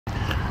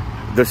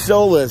The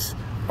soulless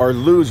are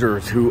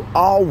losers who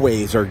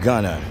always are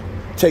gonna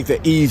take the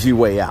easy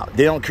way out.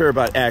 They don't care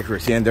about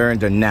accuracy, and they're in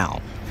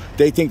denial.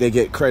 They think they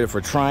get credit for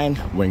trying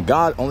when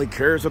God only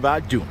cares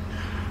about doing.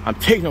 I'm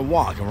taking a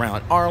walk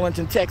around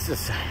Arlington,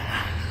 Texas.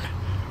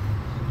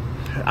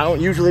 I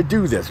don't usually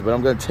do this, but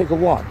I'm gonna take a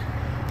walk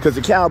because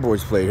the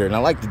Cowboys play here, and I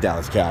like the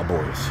Dallas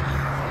Cowboys.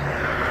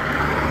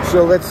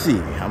 So let's see.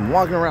 I'm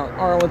walking around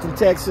Arlington,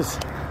 Texas.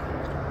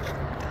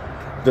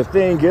 The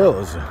thing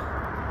is,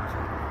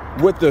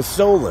 with the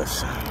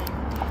soulless,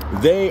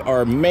 they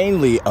are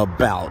mainly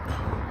about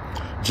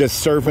just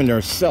serving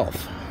their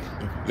self.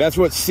 That's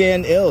what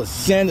sin is.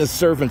 Sin is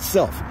serving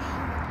self.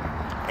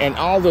 And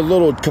all the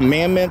little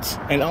commandments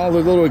and all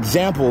the little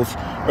examples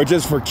are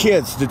just for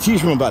kids to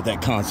teach them about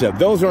that concept.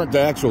 Those aren't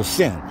the actual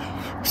sin.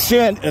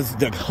 Sin is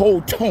the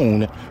whole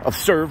tone of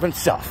serving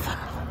self.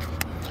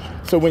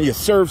 So when you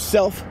serve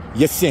self,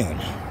 you sin.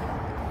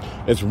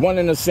 It's one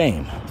and the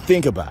same.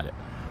 Think about it.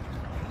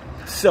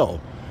 So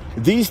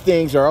these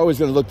things are always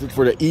going to look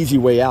for the easy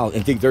way out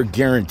and think they're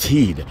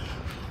guaranteed.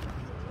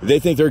 They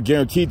think they're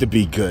guaranteed to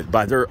be good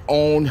by their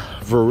own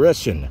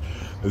volition.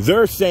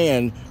 They're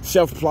saying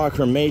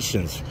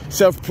self-proclamations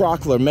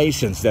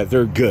that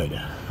they're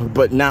good,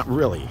 but not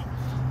really.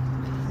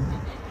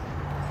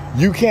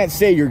 You can't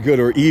say you're good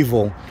or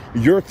evil.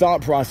 Your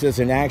thought process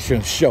and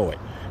actions show it.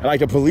 Like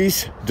the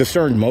police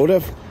discern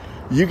motive,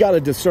 you got to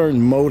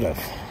discern motive.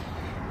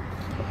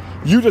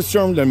 You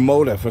discern the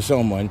motive for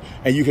someone,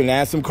 and you can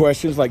ask them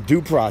questions like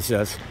due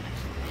process,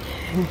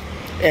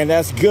 and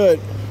that's good.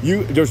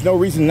 There's no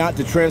reason not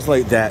to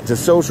translate that to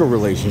social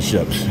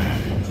relationships.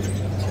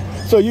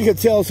 So you can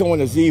tell someone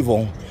is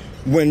evil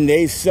when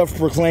they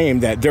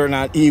self-proclaim that they're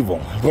not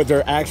evil, but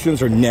their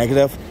actions are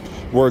negative,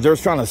 where they're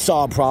trying to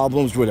solve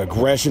problems with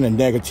aggression and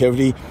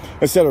negativity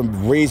instead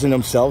of raising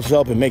themselves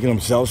up and making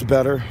themselves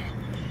better.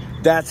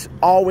 That's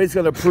always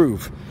going to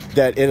prove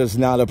that it is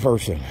not a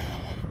person.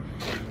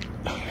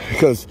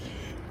 Because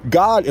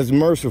God is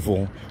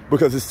merciful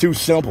because it's too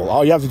simple.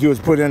 All you have to do is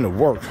put in the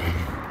work.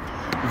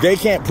 They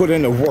can't put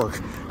in the work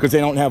because they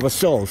don't have a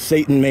soul.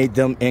 Satan made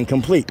them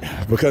incomplete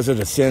because of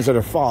the sins of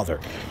their father.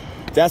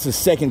 That's the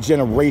second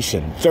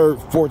generation,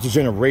 third, fourth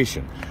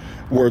generation,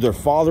 where their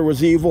father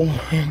was evil,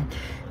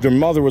 their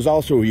mother was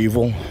also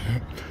evil,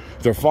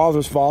 their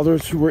father's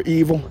fathers who were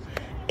evil.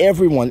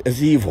 Everyone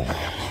is evil.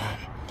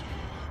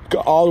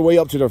 All the way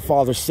up to their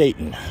father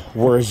Satan,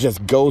 where it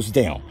just goes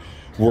down,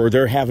 where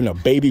they're having a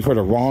baby for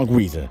the wrong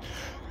reason.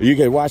 You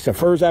can watch the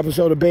first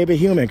episode of Baby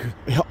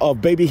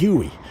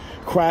Huey,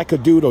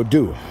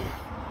 Crack-a-doodle-doo,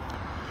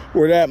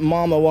 where that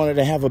mama wanted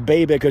to have a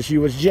baby because she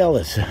was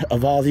jealous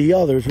of all the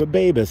others with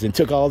babies and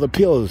took all the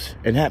pills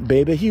and had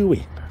Baby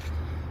Huey.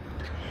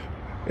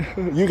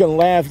 You can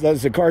laugh,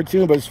 that's a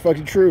cartoon, but it's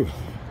fucking true.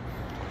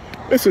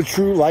 It's a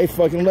true life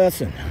fucking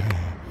lesson.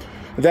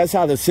 That's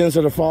how the sins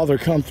of the father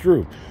come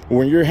through.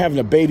 When you're having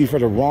a baby for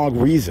the wrong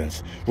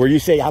reasons, where you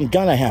say, I'm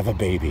gonna have a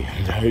baby.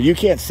 You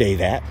can't say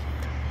that.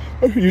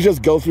 You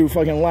just go through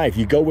fucking life.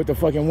 You go with the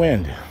fucking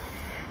wind.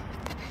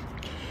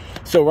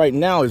 So right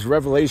now is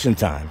revelation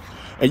time.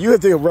 And you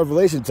have to think of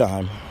revelation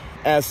time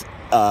as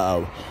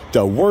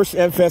the worst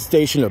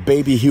infestation of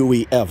Baby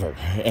Huey ever.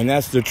 And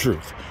that's the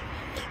truth.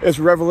 It's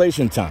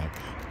revelation time.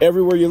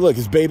 Everywhere you look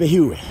is Baby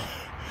Huey.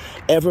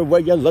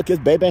 Everywhere you look is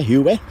Baby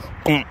Huey.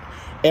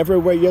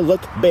 Everywhere you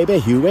look, Baby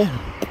Huey.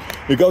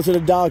 You go to the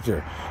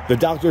doctor. The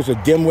doctor's a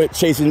dimwit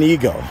chasing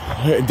ego.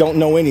 Don't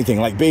know anything.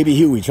 Like Baby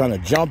Huey trying to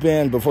jump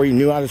in before he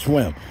knew how to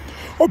swim.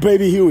 Or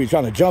Baby Huey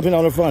trying to jump in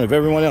on the front of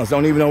everyone else.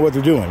 Don't even know what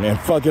they're doing and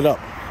fuck it up.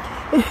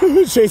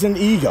 Chasing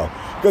ego.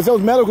 Because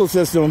those medical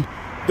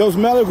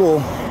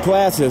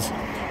classes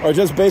are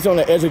just based on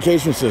the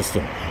education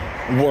system,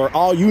 where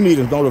all you need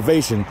is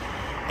motivation,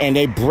 and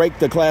they break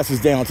the classes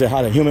down to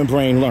how the human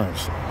brain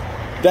learns.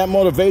 That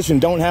motivation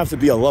don't have to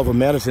be a love of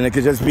medicine. It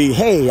could just be,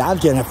 hey, I'm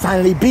gonna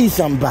finally be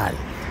somebody.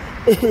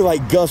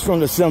 Like Gus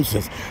from The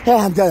Simpsons. Hey,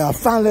 I'm gonna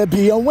finally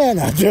be a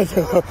winner.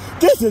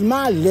 This is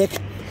my lick,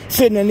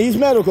 sitting in these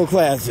medical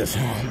classes.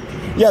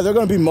 Yeah, they're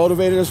gonna be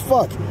motivated as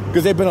fuck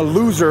because they've been a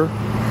loser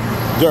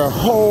their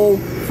whole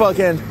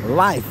fucking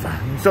life.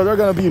 So they're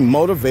gonna be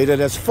motivated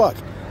as fuck.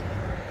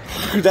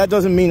 That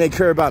doesn't mean they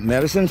care about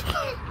medicine.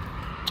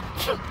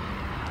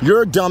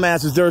 Your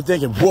dumbasses, they're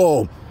thinking,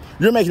 whoa,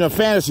 you're making a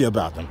fantasy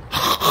about them.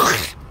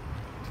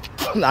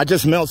 I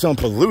just smelled some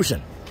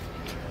pollution.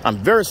 I'm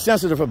very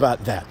sensitive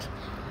about that.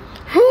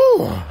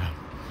 Whew.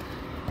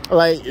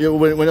 Like,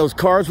 when those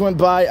cars went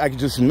by, I could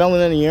just smell it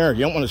in the air.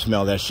 You don't want to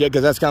smell that shit,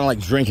 because that's kind of like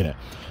drinking it.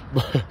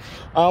 But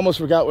I almost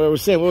forgot what I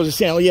was saying. What was I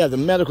saying? Oh, yeah, the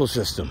medical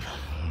system.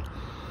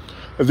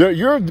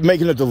 You're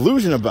making a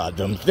delusion about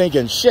them,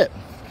 thinking, shit.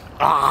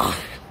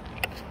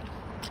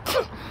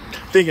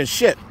 Thinking,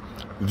 shit,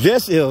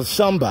 this is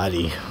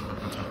somebody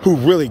who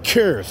really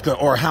cares,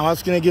 or how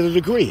else can they get a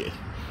degree?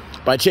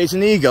 By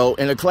chasing ego,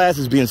 and the class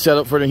is being set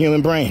up for the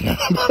human brain.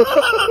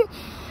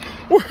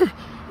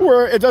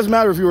 where it doesn't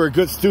matter if you were a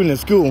good student in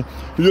school,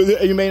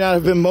 you may not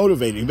have been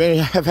motivated. You may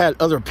have had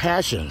other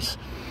passions.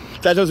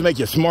 That doesn't make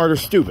you smart or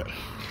stupid.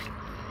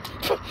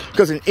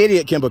 Because an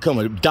idiot can become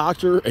a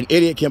doctor, an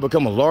idiot can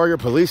become a lawyer,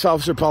 police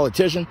officer,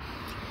 politician.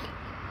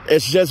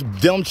 It's just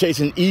them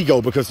chasing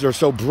ego because they're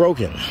so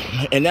broken.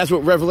 And that's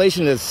what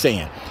Revelation is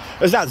saying.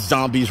 It's not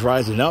zombies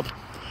rising up.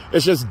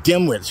 It's just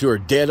dimwits who are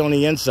dead on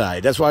the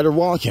inside. That's why they're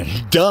walking.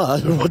 Duh.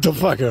 What the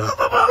fuck?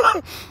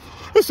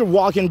 It's the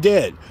walking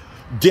dead.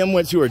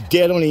 Dimwits who are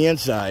dead on the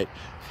inside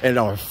and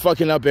are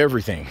fucking up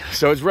everything.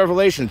 So it's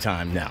Revelation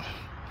time now.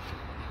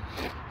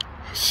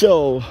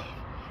 So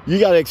you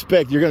got to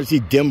expect you're going to see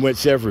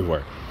dimwits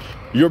everywhere.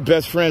 Your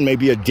best friend may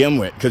be a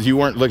dimwit because you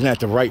weren't looking at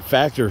the right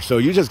factor. So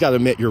you just got to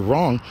admit you're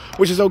wrong,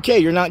 which is okay.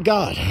 You're not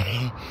God.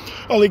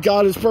 Only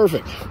God is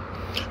perfect.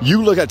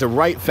 You look at the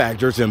right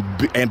factors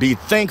and be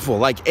thankful,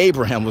 like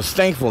Abraham was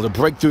thankful to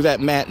break through that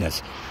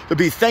madness. To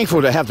be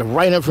thankful to have the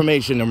right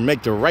information and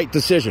make the right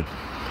decision.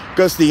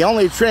 Because the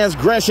only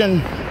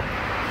transgression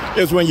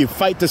is when you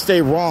fight to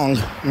stay wrong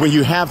when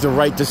you have the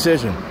right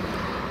decision.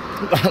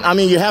 I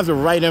mean, you have the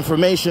right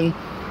information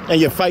and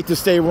you fight to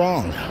stay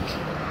wrong.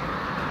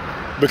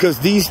 Because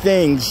these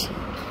things,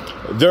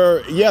 they're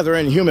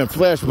in human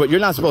flesh, but you're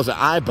not supposed to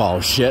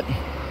eyeball shit.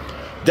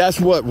 That's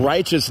what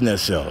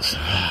righteousness is.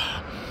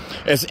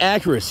 It's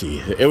accuracy.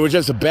 It was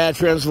just a bad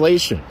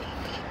translation.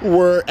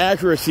 Where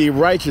accuracy,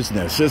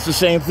 righteousness, it's the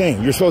same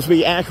thing. You're supposed to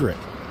be accurate.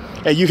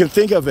 And you can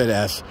think of it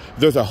as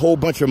there's a whole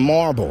bunch of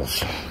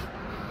marbles.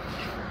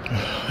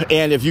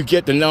 And if you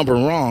get the number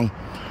wrong,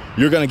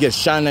 you're going to get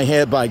shot in the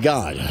head by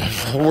God.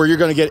 Or you're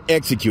going to get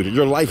executed.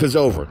 Your life is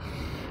over.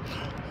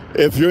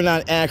 If you're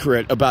not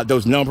accurate about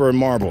those number of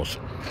marbles.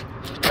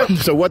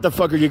 So what the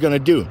fuck are you going to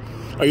do?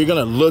 Are you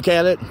going to look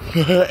at it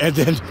and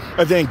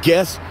then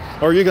guess?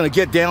 Or are you going to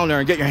get down there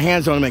and get your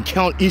hands on them and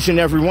count each and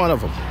every one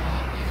of them?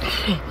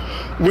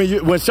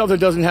 When something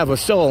doesn't have a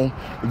soul,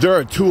 they're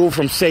a tool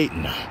from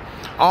Satan.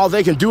 All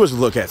they can do is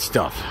look at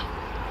stuff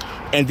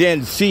and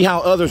then see how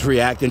others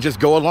react and just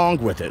go along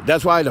with it.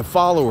 That's why the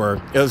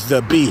follower is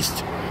the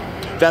beast.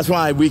 That's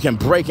why we can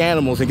break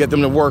animals and get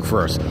them to work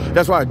for us.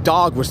 That's why a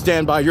dog will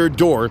stand by your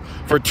door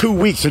for 2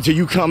 weeks until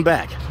you come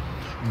back.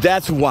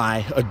 That's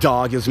why a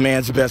dog is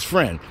man's best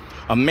friend.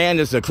 A man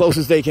is the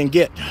closest they can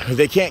get.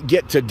 They can't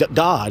get to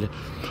God,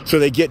 so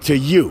they get to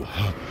you.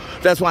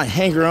 That's why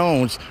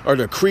hanger-ons are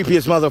the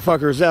creepiest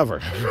motherfuckers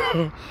ever.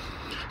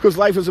 Because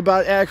life is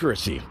about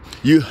accuracy.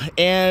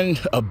 And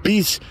a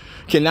beast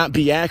cannot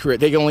be accurate.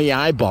 They can only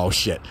eyeball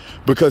shit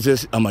because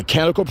it's a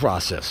mechanical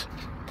process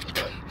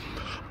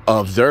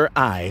of their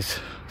eyes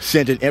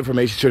sending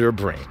information to their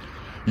brain.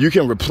 You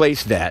can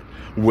replace that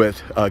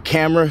with a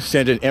camera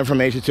sending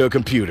information to a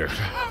computer.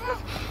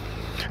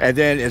 And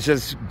then it's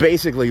just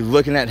basically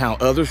looking at how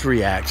others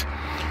react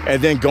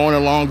and then going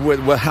along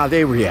with how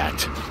they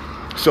react.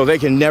 So they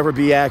can never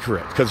be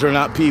accurate because they're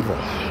not people.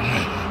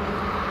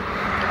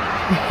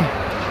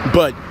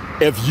 But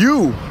if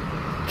you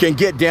can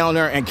get down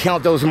there and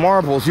count those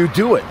marbles, you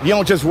do it. You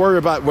don't just worry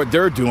about what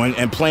they're doing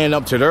and playing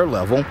up to their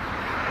level.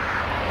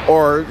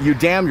 Or you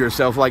damn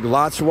yourself like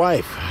Lot's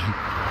wife.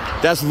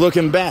 That's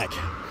looking back.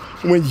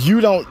 When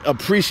you don't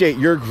appreciate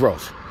your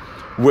growth,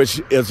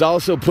 which is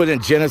also put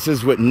in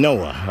Genesis with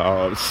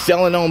Noah,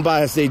 selling on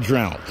by as they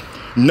drowned.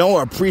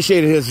 Noah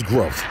appreciated his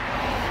growth.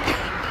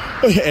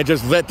 And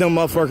just let them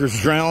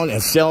motherfuckers drown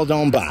and sailed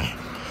on by.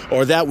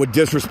 Or that would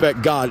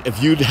disrespect God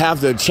if you'd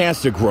have the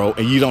chance to grow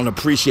and you don't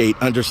appreciate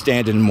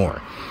understanding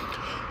more.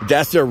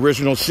 That's the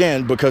original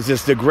sin because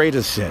it's the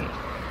greatest sin.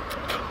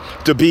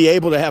 To be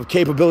able to have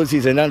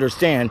capabilities and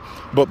understand,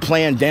 but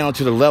playing down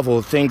to the level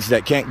of things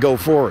that can't go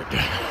forward.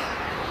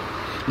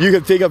 You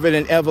can think of it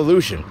in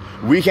evolution.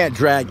 We can't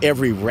drag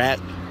every rat,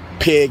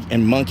 pig,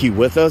 and monkey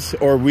with us,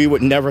 or we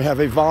would never have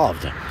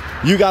evolved.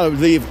 You got to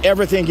leave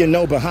everything you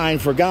know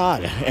behind for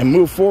God and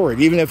move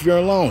forward, even if you're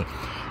alone.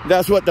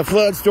 That's what the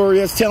flood story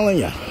is telling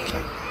you.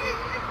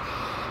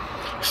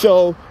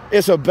 So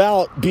it's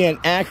about being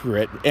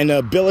accurate and the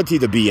ability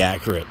to be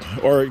accurate,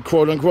 or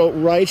quote-unquote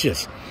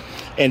righteous.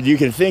 And you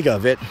can think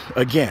of it,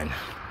 again,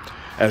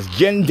 as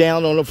getting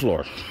down on the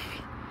floor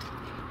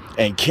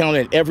and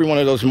counting every one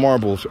of those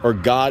marbles, or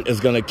God is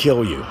going to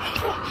kill you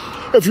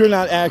if you're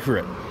not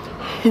accurate.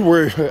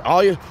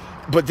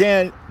 But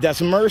then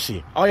that's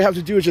mercy. All you have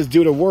to do is just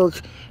do the work.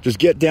 Just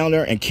get down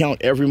there and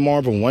count every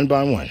marble one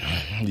by one.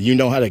 You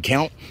know how to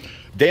count?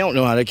 They don't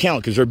know how to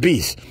count because they're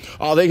beasts.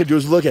 All they can do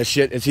is look at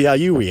shit and see how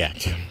you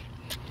react.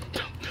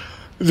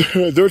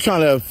 They're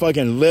trying to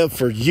fucking live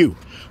for you,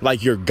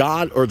 like you're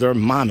God or their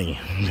mommy.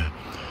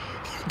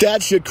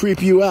 That should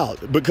creep you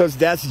out, because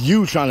that's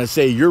you trying to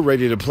say you're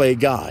ready to play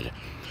God.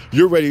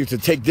 You're ready to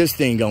take this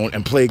thing on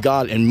and play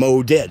God and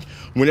mow dead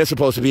when it's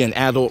supposed to be an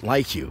adult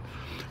like you.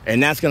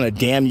 And that's going to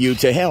damn you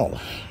to hell.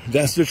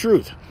 That's the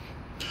truth.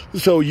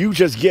 So you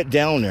just get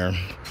down there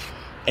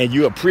and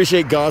you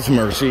appreciate God's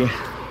mercy.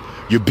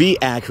 You be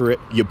accurate.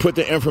 You put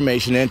the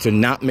information in to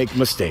not make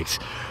mistakes.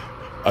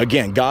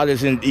 Again, God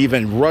isn't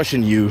even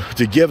rushing you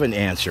to give an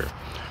answer.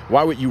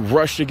 Why would you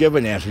rush to give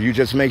an answer? You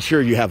just make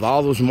sure you have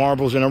all those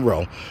marbles in a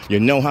row. You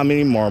know how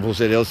many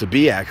marbles it is to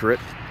be accurate.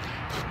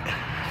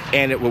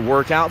 And it will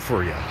work out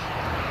for you.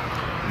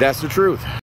 That's the truth.